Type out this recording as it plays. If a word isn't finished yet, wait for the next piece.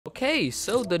Okay,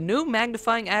 so the new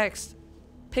magnifying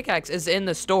pickaxe is in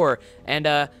the store, and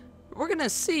we're gonna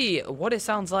see what it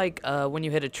sounds like when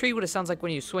you hit a tree, what it sounds like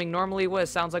when you swing normally, what it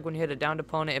sounds like when you hit a downed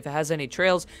opponent, if it has any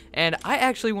trails. And I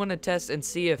actually want to test and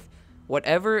see if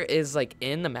whatever is like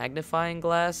in the magnifying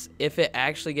glass, if it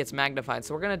actually gets magnified.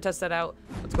 So we're gonna test that out.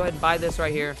 Let's go ahead and buy this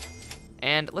right here,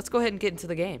 and let's go ahead and get into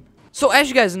the game. So as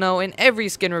you guys know, in every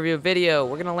skin review video,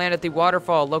 we're gonna land at the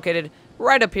waterfall located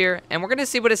right up here, and we're gonna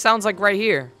see what it sounds like right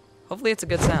here. Hopefully it's a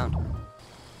good sound.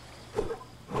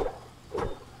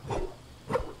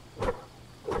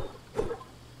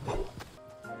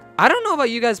 I don't know about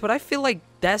you guys, but I feel like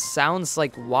that sounds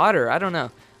like water. I don't know.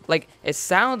 Like, it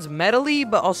sounds metally,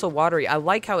 but also watery. I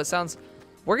like how it sounds.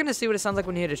 We're going to see what it sounds like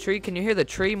when you hit a tree. Can you hear the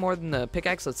tree more than the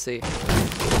pickaxe? Let's see.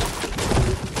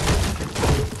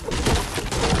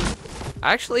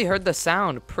 I actually heard the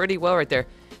sound pretty well right there.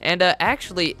 And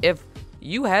actually, if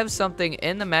you have something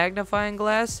in the magnifying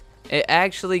glass, it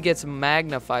actually gets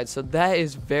magnified. So that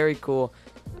is very cool.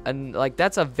 And, like,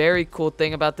 that's a very cool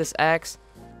thing about this axe.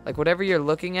 Like, whatever you're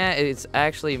looking at, it's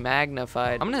actually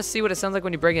magnified. I'm gonna see what it sounds like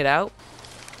when you bring it out.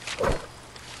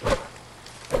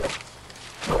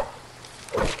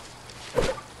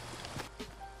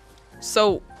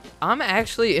 So, I'm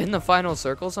actually in the final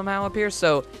circle somehow up here,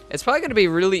 so it's probably gonna be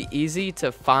really easy to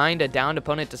find a downed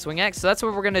opponent to swing at. So that's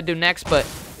what we're gonna do next. But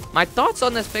my thoughts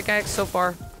on this pickaxe so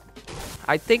far,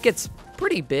 I think it's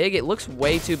pretty big. It looks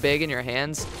way too big in your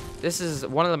hands. This is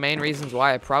one of the main reasons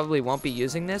why I probably won't be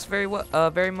using this very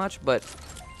much, but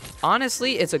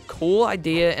honestly, it's a cool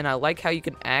idea, and I like how you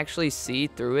can actually see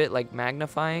through it, like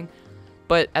magnifying,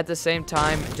 but at the same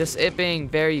time, just it being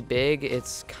very big,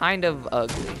 it's kind of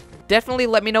ugly. Definitely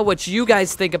let me know what you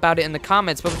guys think about it in the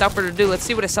comments, but without further ado, let's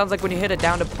see what it sounds like when you hit a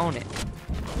downed opponent.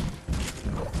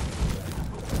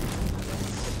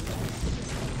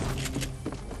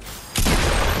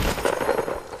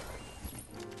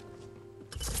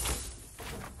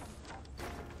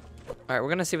 Alright, we're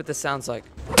gonna see what this sounds like.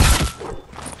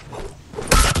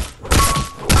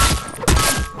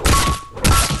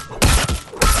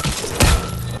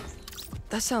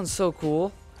 That sounds so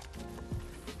cool.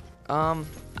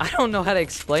 I don't know how to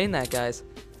explain that, guys.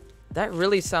 That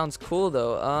really sounds cool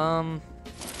though.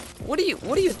 What do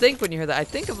you think when you hear that? I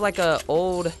think of like a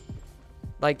old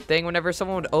thing whenever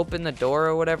someone would open the door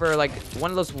or whatever, like one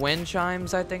of those wind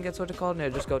chimes, I think that's what it's called, and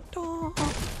it just go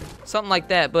something like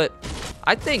that. But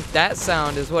I think that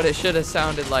sound is what it should have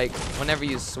sounded like whenever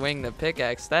you swing the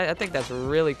pickaxe. I think that's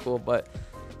really cool. But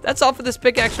that's all for this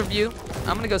pickaxe review.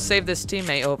 I'm gonna go save this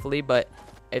teammate hopefully. But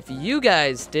if you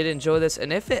guys did enjoy this,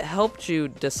 and if it helped you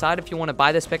decide if you want to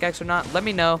buy this pickaxe or not, let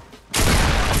me know.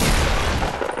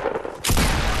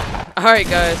 Alright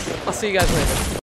guys, I'll see you guys later.